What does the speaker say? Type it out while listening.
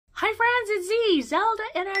friends, it's Z, Zelda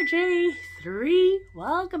NRJ3.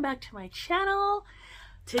 Welcome back to my channel.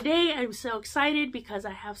 Today I'm so excited because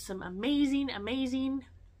I have some amazing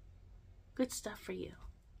good stuff for you.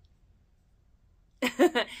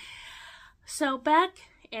 So back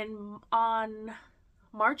on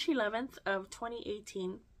March 11th of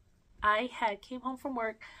 2018, I came home from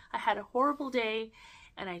work. I had a horrible day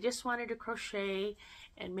and I just wanted to crochet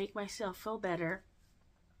and make myself feel better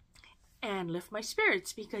and lift my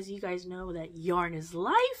spirits, because you guys know that yarn is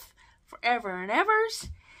life forever and evers,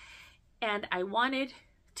 and I wanted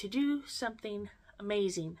to do something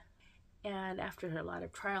amazing. And after a lot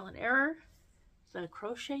of trial and error, the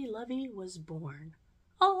Crochet Lovey was born.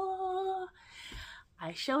 Oh,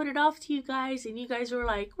 I showed it off to you guys and you guys were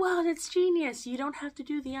like, wow, that's genius. You don't have to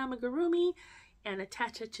do the amigurumi and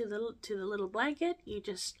attach it to the little blanket. You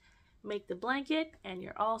just make the blanket and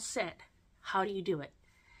you're all set. How do you do it?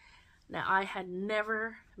 Now, I had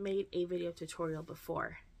never made a video tutorial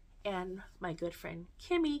before, and my good friend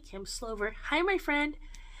Kim Slover, hi my friend,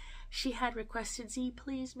 she had requested, Z,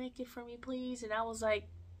 please make it for me, please. And I was like,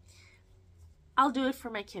 I'll do it for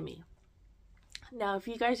my Kimmy. Now, if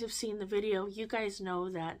you guys have seen the video, you guys know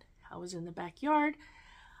that I was in the backyard.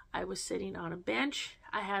 I was sitting on a bench.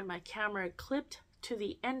 I had my camera clipped to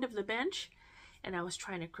the end of the bench, and I was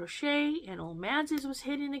trying to crochet, and old Manses was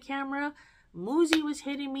hitting the camera. Moozy was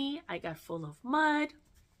hitting me. I got full of mud.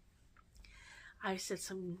 I said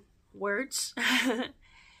some words.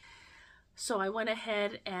 So I went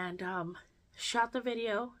ahead and shot the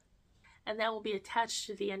video, and that will be attached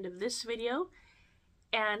to the end of this video,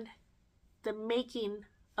 and the making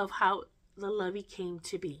of how the Lovey came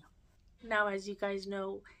to be. Now, as you guys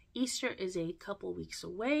know, Easter is a couple weeks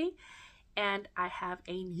away, and I have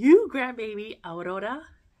a new grandbaby, Aurora.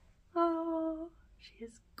 Oh, she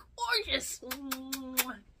is gorgeous.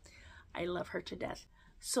 I love her to death.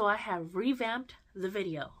 So I have revamped the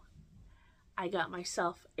video. I got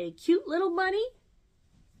myself a cute little bunny,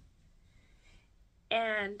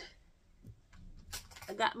 and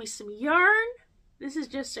I got me some yarn. This is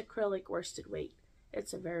just acrylic worsted weight.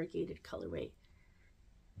 It's a variegated colorway.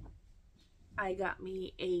 I got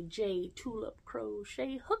me a J tulip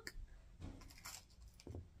crochet hook,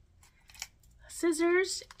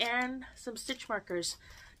 scissors, and some stitch markers.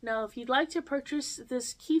 Now, if you'd like to purchase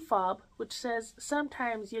this key fob, which says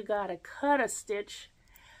sometimes you gotta cut a stitch,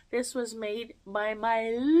 this was made by my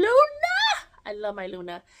Luna. I love my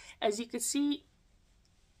Luna. As you can see,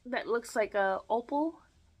 that looks like a opal,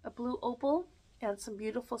 a blue opal, and some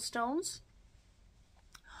beautiful stones.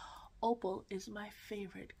 Opal is my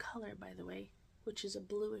favorite color, by the way, which is a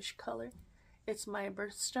bluish color. It's my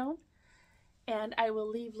birthstone. And I will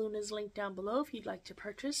leave Luna's link down below if you'd like to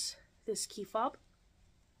purchase this key fob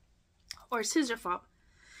or scissor fob.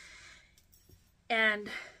 And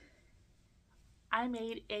I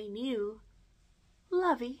made a new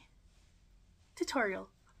Lovey tutorial.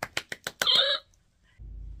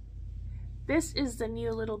 This is the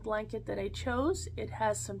new little blanket that I chose. It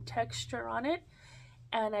has some texture on it,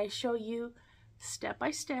 and I show you step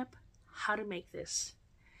by step how to make this.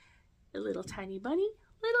 A little tiny bunny,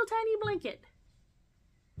 little tiny blanket.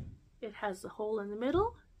 It has the hole in the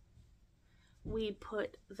middle. We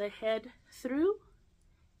put the head through,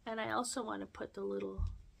 and I also want to put the little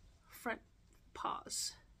front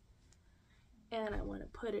paws. And I want to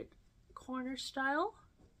put it corner style.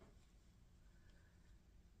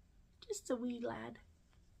 Just a wee lad.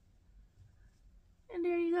 And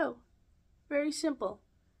there you go. Very simple.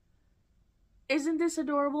 Isn't this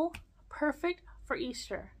adorable? Perfect for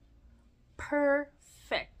Easter.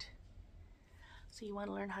 Perfect. So you want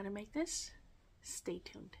to learn how to make this? Stay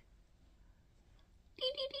tuned.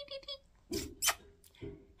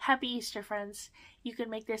 Happy Easter, friends. You can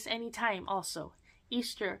make this anytime also.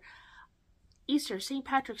 Easter, St.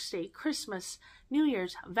 Patrick's Day, Christmas, New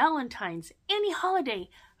Year's, Valentine's, any holiday,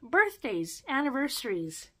 birthdays,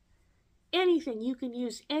 anniversaries, anything. You can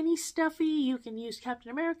use any stuffy. You can use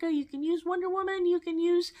Captain America. You can use Wonder Woman. You can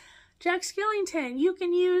use Jack Skellington. You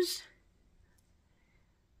can use...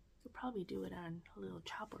 You'll probably do it on a little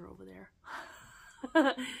chopper over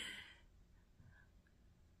there.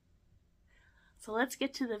 So let's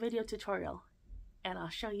get to the video tutorial, and I'll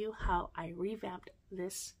show you how I revamped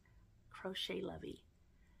this Crochet Lovey.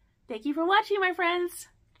 Thank you for watching, my friends.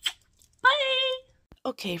 Bye!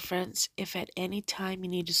 Okay, friends, if at any time you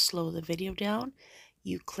need to slow the video down,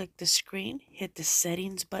 you click the screen, hit the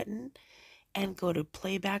settings button, and go to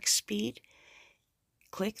playback speed.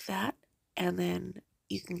 Click that, and then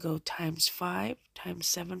you can go ×5,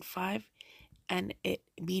 ×7.5, and it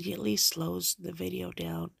immediately slows the video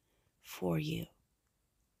down for you.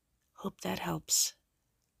 Hope that helps.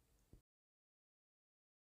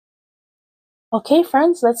 Okay,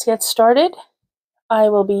 friends, let's get started. I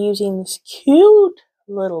will be using this cute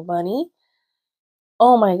little bunny.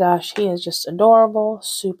 Oh my gosh, he is just adorable,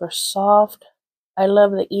 super soft. I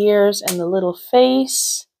love the ears and the little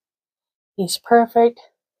face. He's perfect.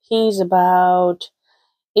 He's about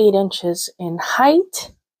 8 inches in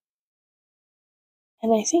height.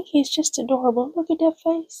 And I think he's just adorable. Look at that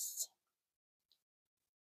face.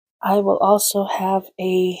 I will also have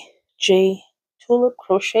a J tulip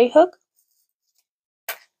crochet hook,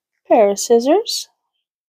 pair of scissors,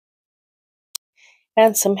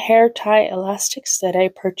 and some hair tie elastics that I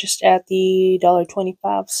purchased at the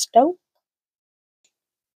 $1.25 store,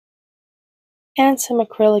 and some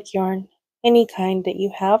acrylic yarn, any kind that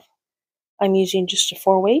you have. I'm using just a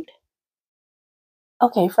 4-weight.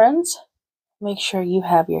 Okay, friends, make sure you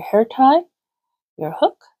have your hair tie, your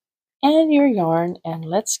hook, and your yarn, and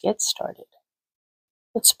let's get started.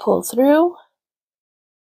 Let's pull through,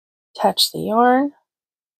 attach the yarn,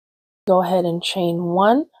 go ahead and chain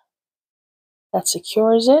 1, that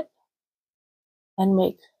secures it, and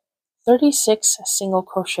make 36 single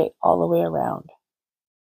crochet all the way around.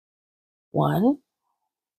 1,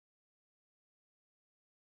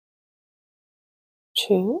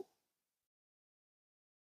 2,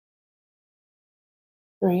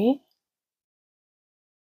 3,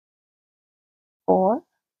 4,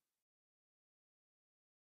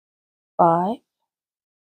 5,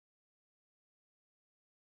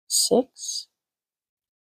 6,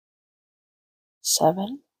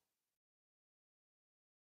 7,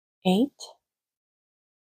 8,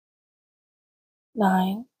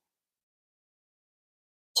 9,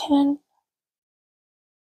 10,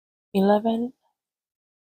 11,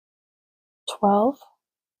 12.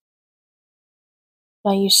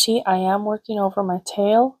 Now you see I am working over my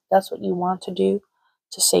tail. That's what you want to do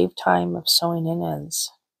to save time of sewing in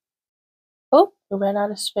ends. Oh, we ran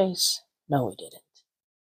out of space. No, we didn't.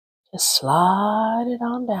 Just slide it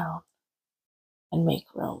on down and make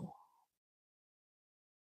room.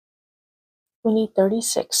 We need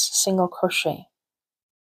 36 single crochet.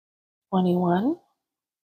 21,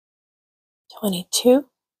 22,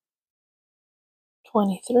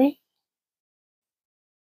 23.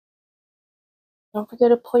 Don't forget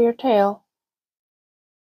to pull your tail.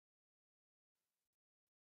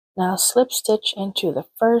 Now slip stitch into the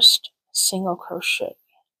first single crochet.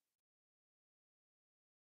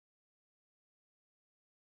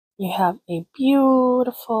 You have a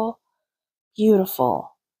beautiful,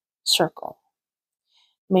 beautiful circle.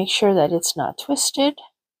 Make sure that it's not twisted.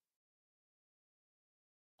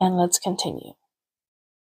 And let's continue.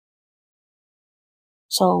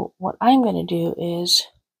 So what I'm going to do is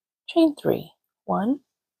chain 3. 1,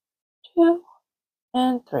 2,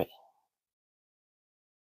 and 3.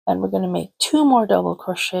 And we're going to make 2 more double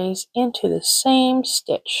crochets into the same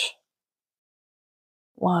stitch.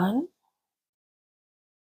 1,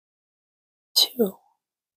 2.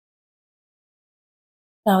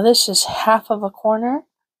 Now this is half of a corner,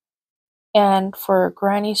 and for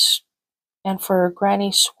granny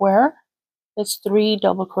square, it's 3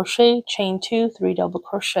 double crochet, chain 2, 3 double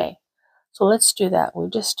crochet. So let's do that. We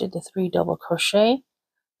just did the 3 double crochet.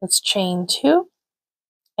 Let's chain 2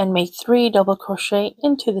 and make 3 double crochet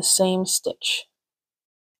into the same stitch.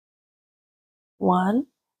 1,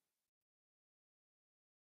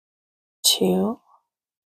 2,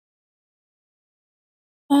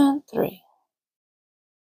 and 3.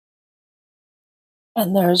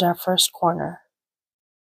 And there's our first corner.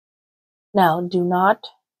 Now do not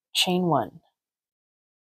chain 1.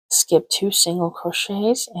 Skip 2 single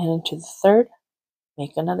crochets and into the third,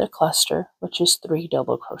 make another cluster, which is 3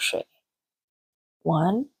 double crochet.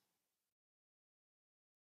 1,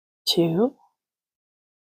 2,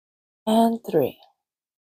 and 3.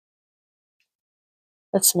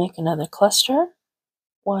 Let's make another cluster.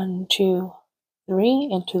 1, 2, 3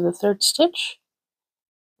 into the third stitch.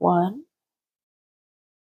 1,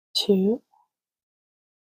 2,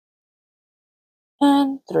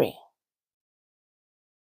 and 3.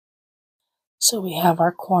 So we have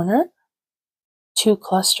our corner, 2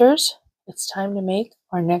 clusters. It's time to make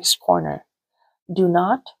our next corner. Do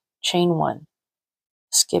not chain 1.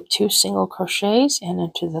 Skip 2 single crochets and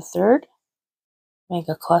into the third, make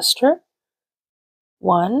a cluster.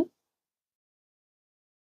 1,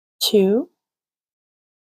 2,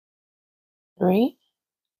 3,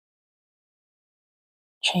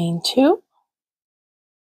 chain 2,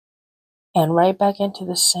 and right back into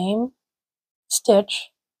the same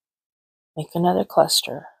stitch, make another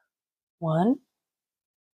cluster. 1,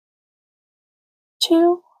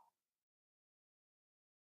 2,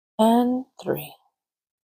 and 3.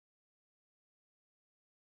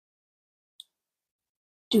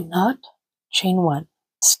 Do not chain 1.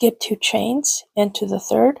 Skip 2 chains into the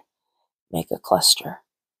third, make a cluster.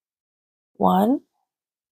 1,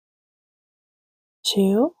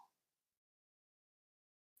 2,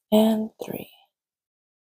 and 3.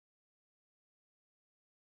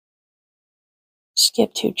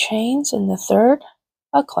 Skip 2 chains in the third,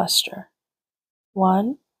 a cluster.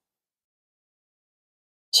 1,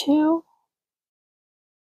 2,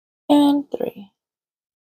 and 3.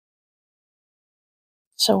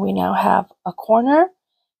 So we now have a corner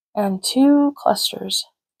and 2 clusters.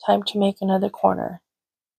 Time to make another corner.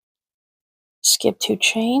 Skip 2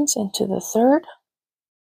 chains into the third,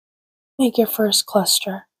 make your first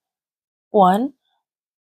cluster. 1,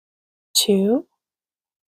 2,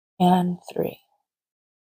 and 3.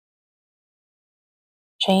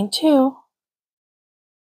 Chain 2.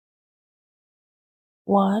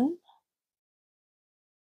 1,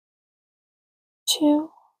 2,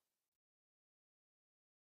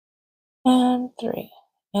 and 3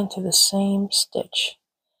 into the same stitch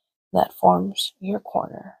that forms your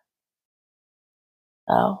corner.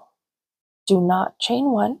 Now, do not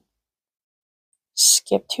chain 1,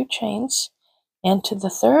 skip 2 chains into the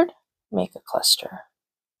third, make a cluster.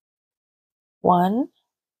 1,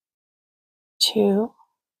 2,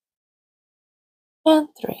 and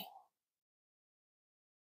 3.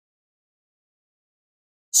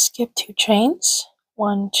 Skip 2 chains,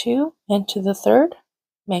 1, 2, into the third,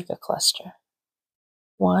 make a cluster.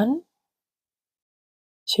 1,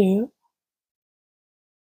 2,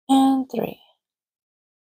 and 3.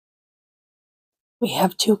 We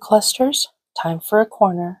have 2 clusters, time for a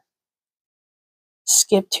corner.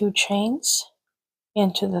 Skip 2 chains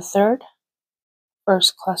into the third,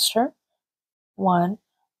 first cluster. 1,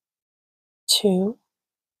 2,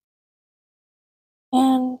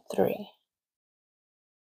 and 3.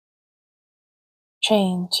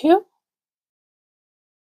 Chain 2.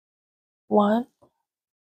 1,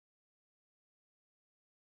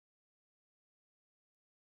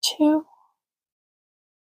 2,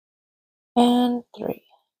 and 3.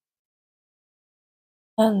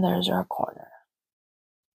 And there's our corner.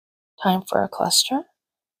 Time for a cluster.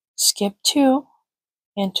 Skip 2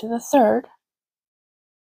 into the third,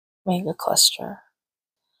 make a cluster.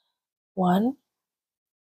 1,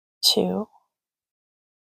 2,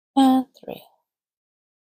 and 3.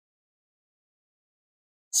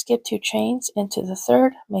 Skip 2 chains into the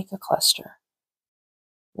third, make a cluster.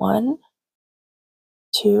 1,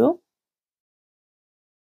 2,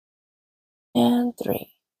 and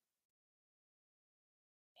 3.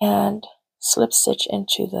 And slip stitch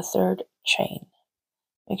into the third chain.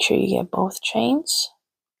 Make sure you get both chains.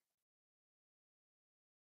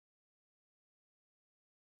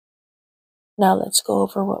 Now let's go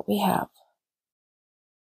over what we have.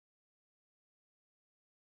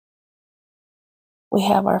 We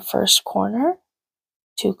have our first corner,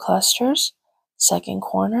 2 clusters, second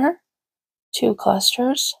corner, 2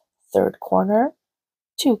 clusters, third corner,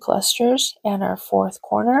 2 clusters, and our fourth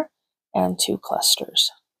corner and 2 clusters.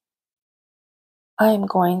 I am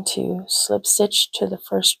going to slip stitch to the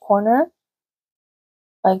first corner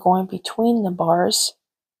by going between the bars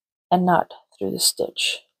and not through the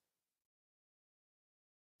stitch.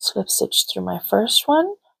 Slip stitch through my first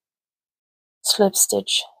one, slip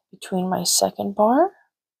stitch between my second bar,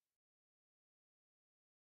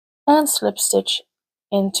 and slip stitch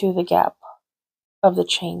into the gap of the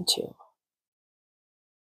chain 2.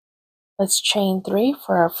 Let's chain 3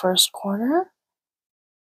 for our first corner,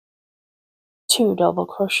 2 double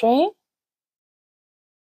crochet.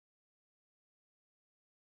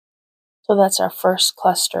 So that's our first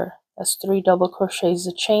cluster. That's 3 double crochets.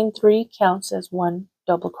 The chain 3 counts as 1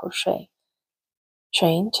 double crochet.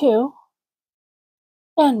 Chain 2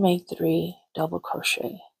 and make 3 double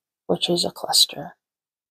crochet, which is a cluster.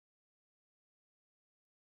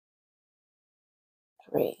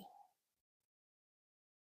 3.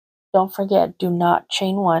 Don't forget, do not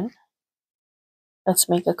chain 1. Let's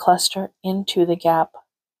make a cluster into the gap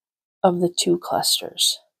of the 2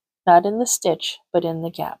 clusters. Not in the stitch, but in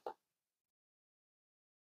the gap.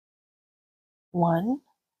 1,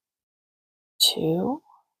 2,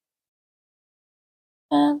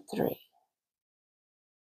 and 3.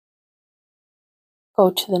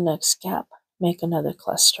 Go to the next gap, make another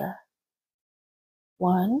cluster.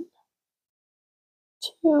 1,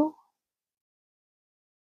 2,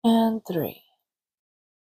 and 3.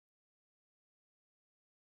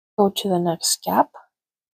 Go to the next gap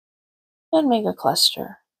and make a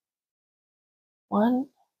cluster. 1,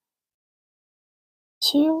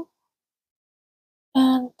 2,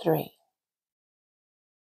 and 3.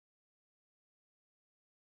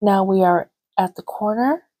 Now we are at the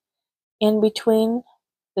corner in between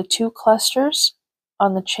the 2 clusters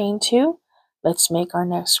on the chain 2, let's make our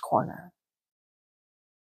next corner.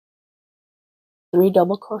 3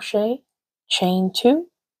 double crochet, chain 2,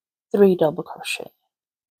 3 double crochet.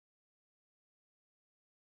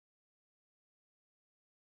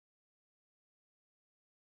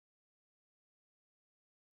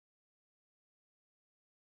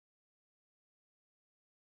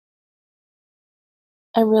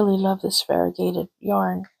 I really love this variegated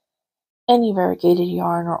yarn. Any variegated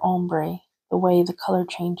yarn or ombre, the way the color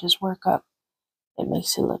changes work up, it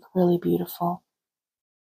makes it look really beautiful.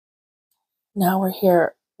 Now we're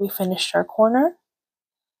here, we finished our corner.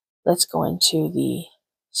 Let's go into the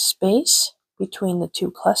space between the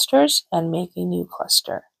 2 clusters and make a new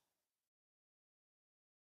cluster.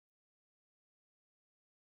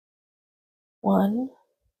 1,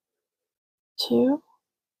 2,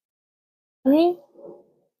 3.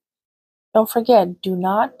 Don't forget, do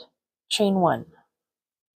not chain 1.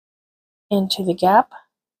 Into the gap,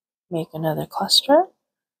 make another cluster.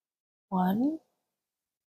 1,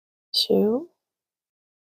 2,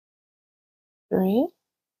 3.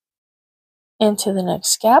 Into the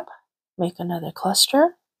next gap, make another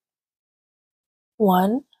cluster.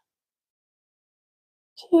 1,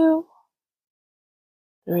 2,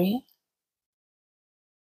 3.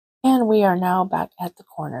 And we are now back at the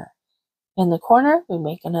corner. In the corner, we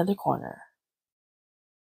make another corner.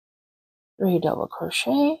 3 double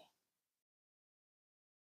crochet.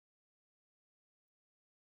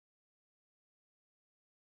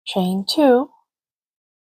 Chain 2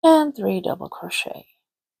 and 3 double crochet.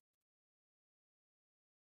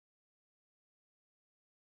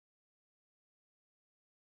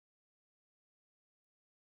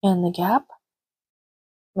 In the gap,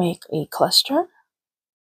 make a cluster.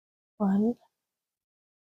 1,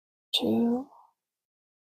 2,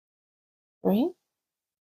 3.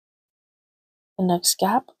 The next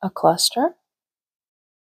gap, a cluster.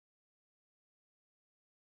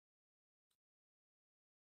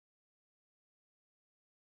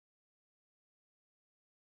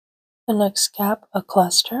 The next gap, a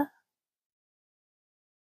cluster.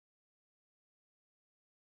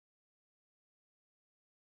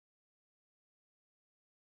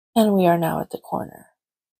 And we are now at the corner.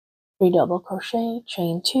 3 double crochet,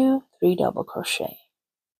 chain 2, 3 double crochet.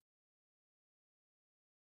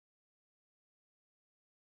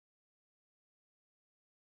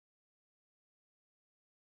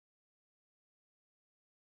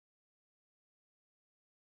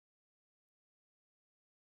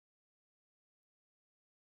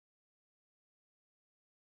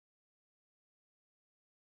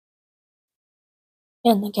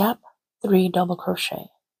 In the gap, 3 double crochet.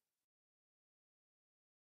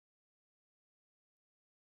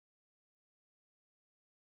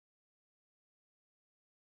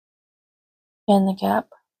 In the gap,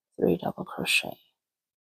 3 double crochet.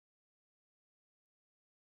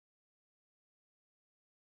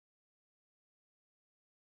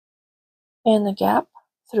 In the gap,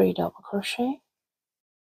 3 double crochet.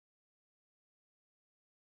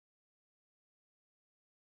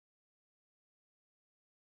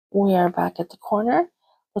 We are back at the corner,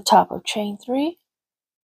 the top of chain 3,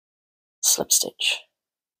 slip stitch.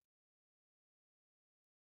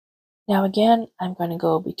 Now again, I'm going to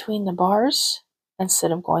go between the bars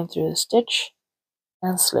instead of going through the stitch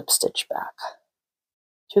and slip stitch back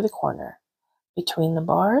to the corner. Between the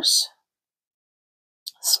bars,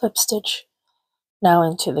 slip stitch, now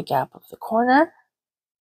into the gap of the corner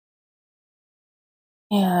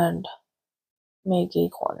and make a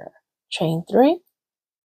corner. Chain 3,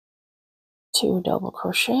 2 double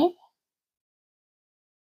crochet,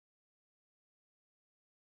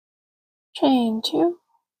 chain 2,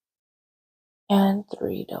 and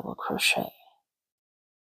 3 double crochet.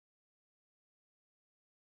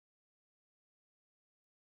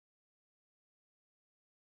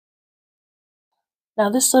 Now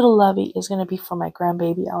this little lovey is going to be for my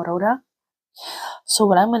grandbaby Aurora. So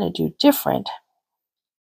what I'm going to do different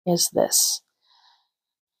is this.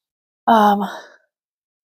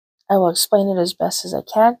 I will explain it as best as I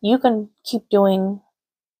can. You can keep doing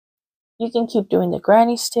the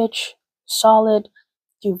granny stitch, solid,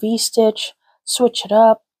 do V-stitch, switch it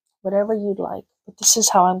up, whatever you'd like. But this is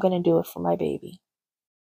how I'm going to do it for my baby.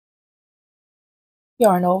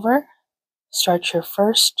 Yarn over, start your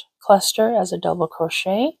first cluster as a double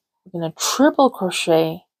crochet. We're going to triple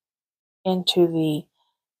crochet into the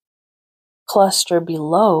cluster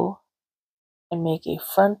below and make a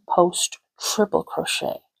front post triple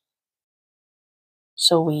crochet.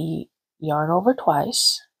 So we yarn over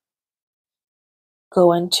twice,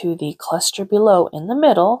 go into the cluster below in the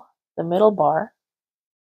middle bar,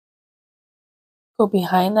 go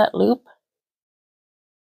behind that loop,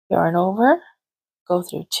 yarn over, go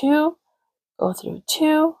through 2, go through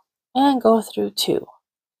 2, and go through 2.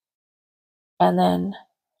 And then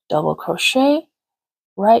double crochet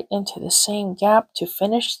right into the same gap to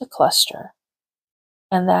finish the cluster.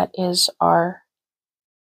 And that is our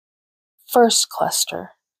first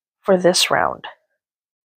cluster for this round.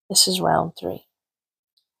 This is round 3.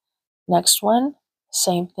 Next one,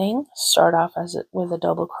 same thing, start off with a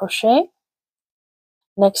double crochet.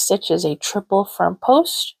 Next stitch is a triple front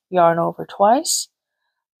post, yarn over twice,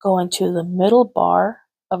 go into the middle bar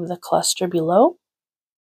of the cluster below,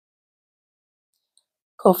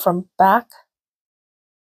 go from back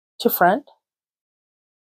to front,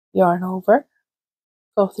 yarn over,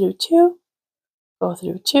 go through 2, go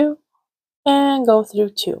through 2, and go through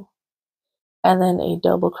 2. And then a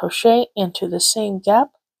double crochet into the same gap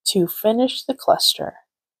to finish the cluster.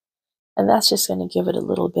 And that's just going to give it a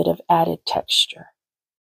little bit of added texture.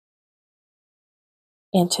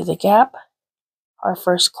 Into the gap, our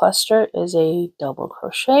first cluster is a double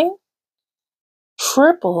crochet,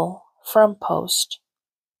 triple front post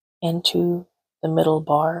into the middle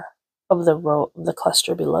bar of the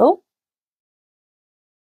cluster below,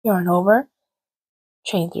 yarn over,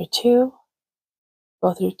 chain through 2,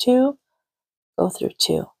 go through 2, go through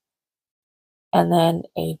 2, and then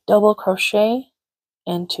a double crochet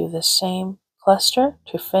into the same cluster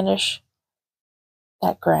to finish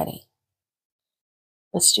that granny.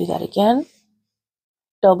 Let's do that again.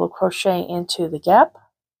 Double crochet into the gap.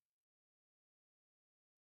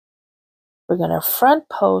 We're going to front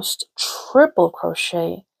post triple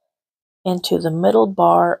crochet into the middle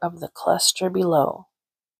bar of the cluster below.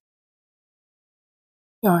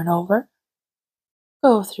 Yarn over,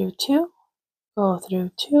 go through 2, go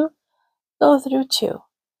through 2, go through 2,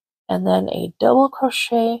 and then a double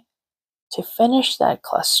crochet to finish that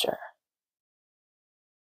cluster.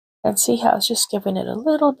 And see how it's just giving it a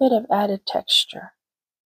little bit of added texture,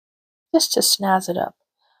 just to snazz it up.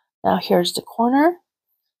 Now here's the corner.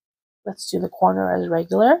 Let's do the corner as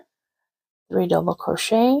regular. 3 double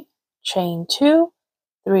crochet, chain 2,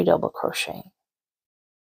 3 double crochet.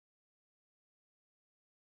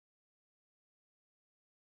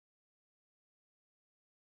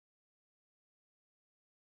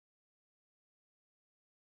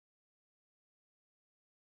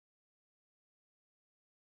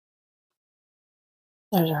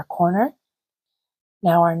 There's our corner.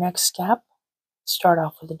 Now our next gap, start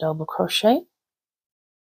off with a double crochet,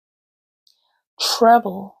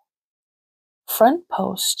 treble front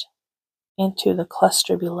post into the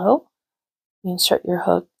cluster below. You insert your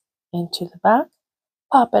hook into the back,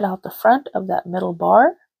 pop it out the front of that middle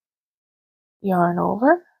bar, yarn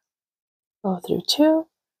over, go through 2,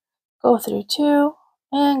 go through 2,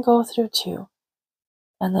 and go through 2.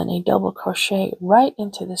 And then a double crochet right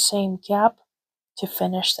into the same gap to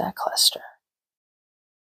finish that cluster.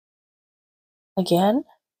 Again,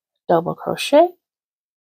 double crochet,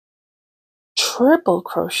 triple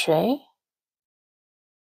crochet,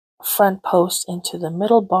 front post into the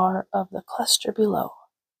middle bar of the cluster below.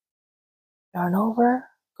 Yarn over,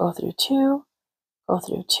 go through 2, go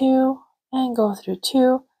through 2, and go through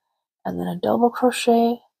 2, and then a double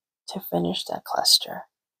crochet to finish that cluster.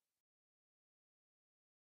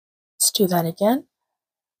 Let's do that again.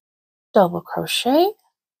 Double crochet,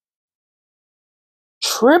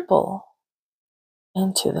 triple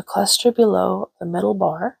into the cluster below the middle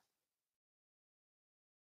bar,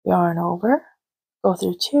 yarn over, go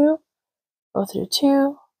through 2, go through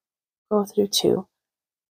 2, go through 2,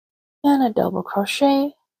 and a double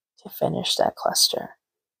crochet to finish that cluster.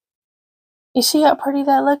 You see how pretty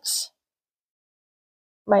that looks?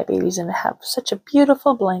 My baby's gonna have such a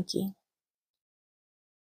beautiful blankie.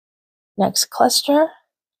 Next cluster,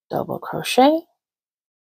 double crochet,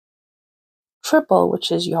 triple,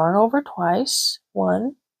 which is yarn over twice,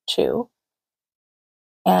 1, 2,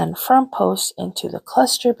 and front post into the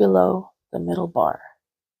cluster below the middle bar.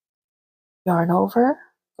 Yarn over,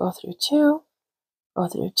 go through 2, go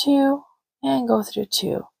through 2, and go through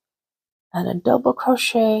 2, and a double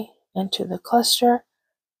crochet into the cluster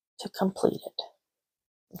to complete it.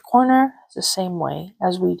 The corner is the same way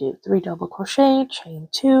as we do. 3 double crochet, chain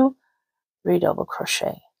 2, 3 double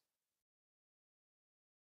crochet.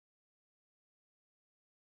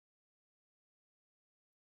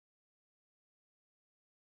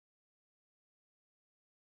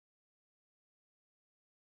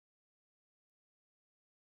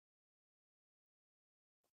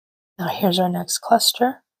 Now here's our next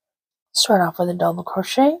cluster. Start off with a double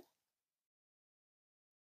crochet,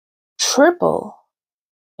 triple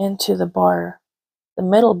into the bar, the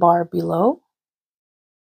middle bar below,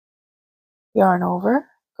 yarn over,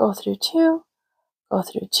 go through 2, go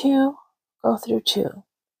through 2, go through 2,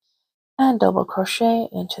 and double crochet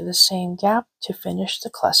into the same gap to finish the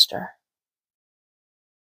cluster.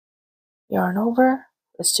 Yarn over,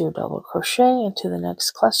 let's do double crochet into the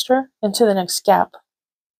next cluster, into the next gap.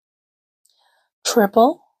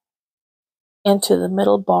 Triple into the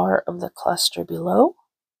middle bar of the cluster below.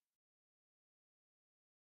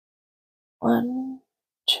 1,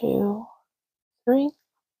 2, 3,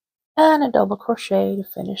 and a double crochet to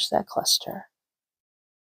finish that cluster.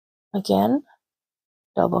 Again,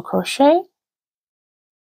 double crochet,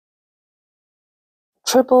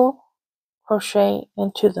 triple crochet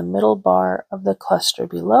into the middle bar of the cluster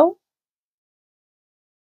below.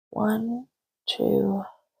 1, 2,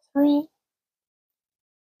 3,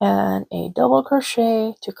 and a double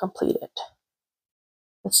crochet to complete it.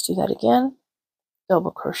 Let's do that again.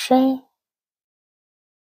 Double crochet,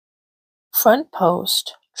 front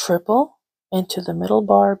post, triple into the middle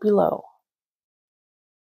bar below.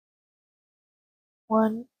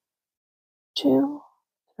 1, 2,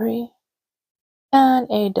 3, and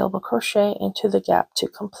a double crochet into the gap to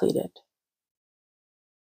complete it.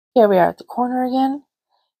 Here we are at the corner again.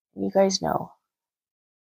 You guys know.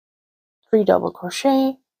 3 double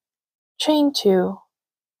crochet, chain 2,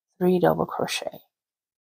 3 double crochet.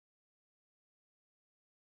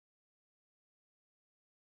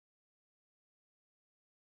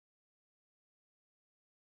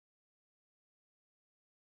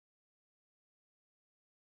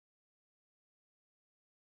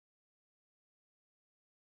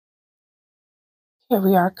 Here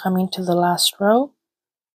we are coming to the last row.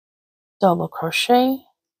 Double crochet,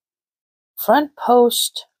 front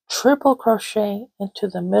post, triple crochet into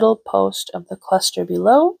the middle post of the cluster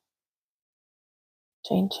below.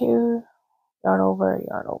 Chain 2, yarn over,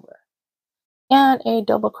 and a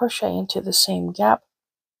double crochet into the same gap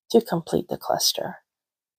to complete the cluster.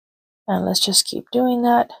 And let's just keep doing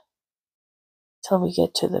that till we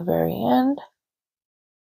get to the very end.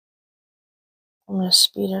 I'm going to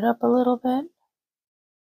speed it up a little bit.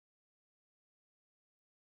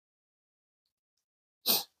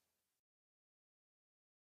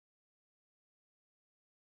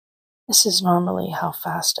 This is normally how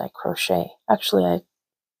fast I crochet. Actually, I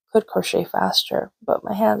could crochet faster, but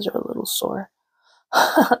my hands are a little sore.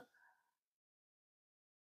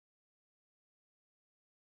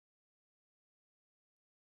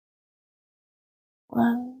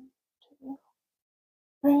 1, 2,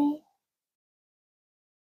 3,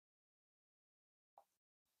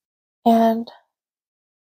 and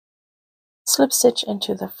slip stitch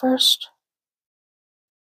into the first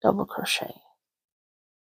double crochet.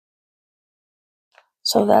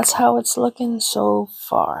 So that's how it's looking so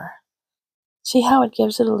far. See how it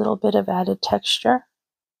gives it a little bit of added texture?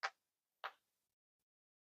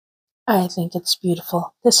 I think it's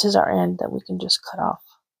beautiful. This is our end that we can just cut off.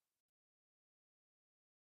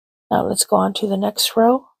 Now let's go on to the next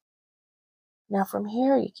row. Now from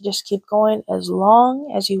here, you can just keep going as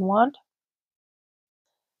long as you want.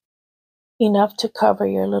 Enough to cover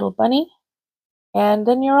your little bunny. And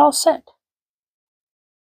then you're all set.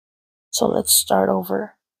 So let's start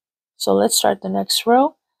over. So let's start the next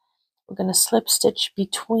row. We're going to slip stitch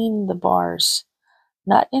between the bars.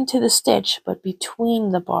 Not into the stitch, but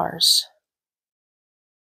between the bars.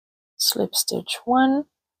 Slip stitch 1,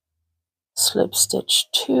 slip stitch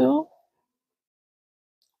 2.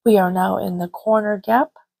 We are now in the corner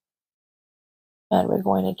gap. And we're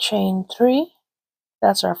going to chain 3.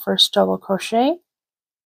 That's our first double crochet.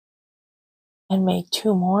 And make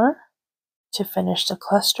 2 more to finish the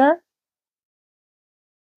cluster.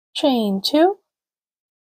 Chain 2.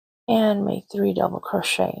 And make 3 double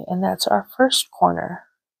crochet. And that's our first corner.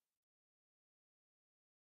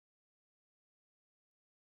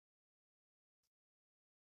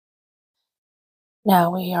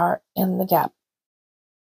 Now we are in the gap.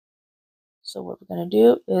 So what we're going to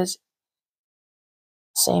do is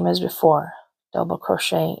same as before. Double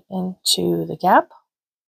crochet into the gap.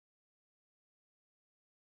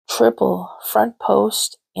 Triple front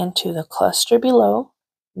post into the cluster below,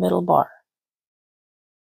 middle bar.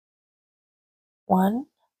 1,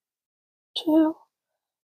 2,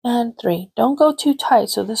 and 3. Don't go too tight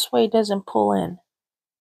so this way it doesn't pull in.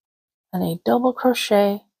 And a double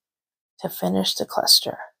crochet to finish the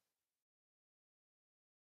cluster.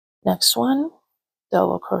 Next one,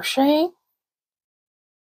 double crochet,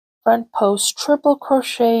 front post triple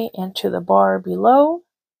crochet into the bar below.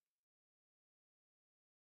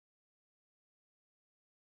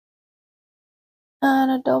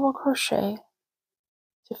 And a double crochet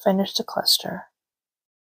to finish the cluster.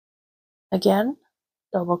 Again,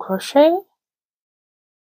 double crochet,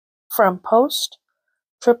 from post,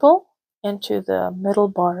 triple into the middle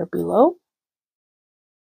bar below.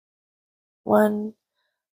 1,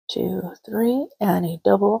 2, 3, and a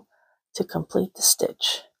double to complete the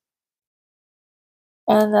stitch.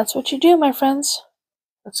 And that's what you do, my friends.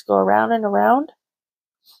 Let's go around and around,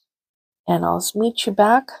 and I'll meet you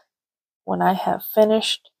back when I have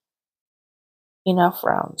finished enough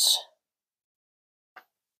rounds.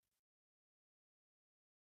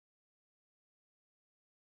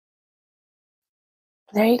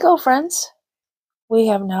 There you go, friends. We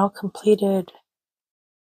have now completed,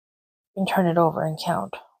 and turn it over and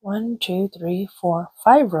count. 1, 2, 3, 4,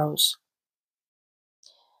 5 rows.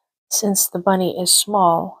 Since the bunny is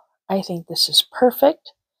small, I think this is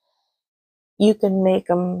perfect. You can make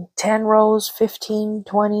them 10 rows, 15,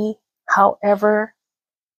 20, however,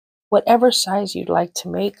 whatever size you'd like to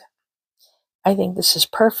make. I think this is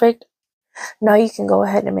perfect. Now you can go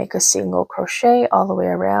ahead and make a single crochet all the way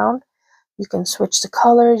around. You can switch the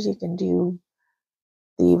colors. You can do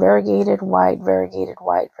the variegated white, variegated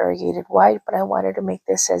white, variegated white, but I wanted to make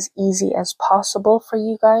this as easy as possible for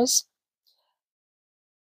you guys.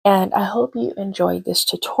 And I hope you enjoyed this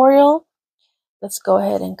tutorial. Let's go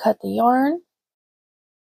ahead and cut the yarn.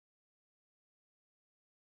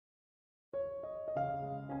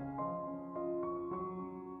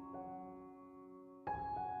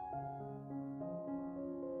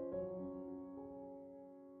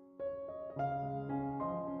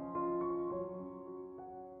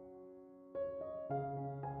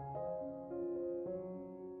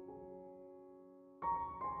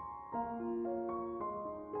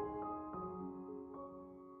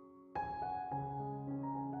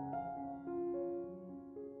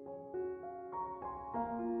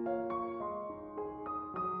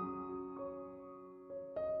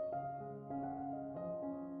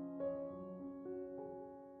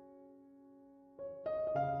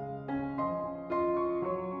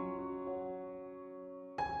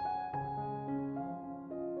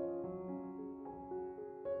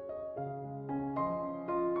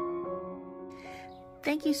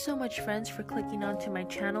 Thank you so much, friends, for clicking onto my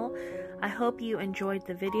channel. I hope you enjoyed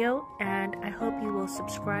the video, and I hope you will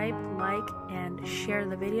subscribe, like, and share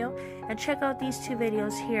the video, and check out these 2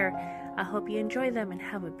 videos here. I hope you enjoy them and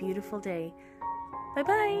have a beautiful day.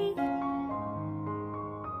 Bye-bye!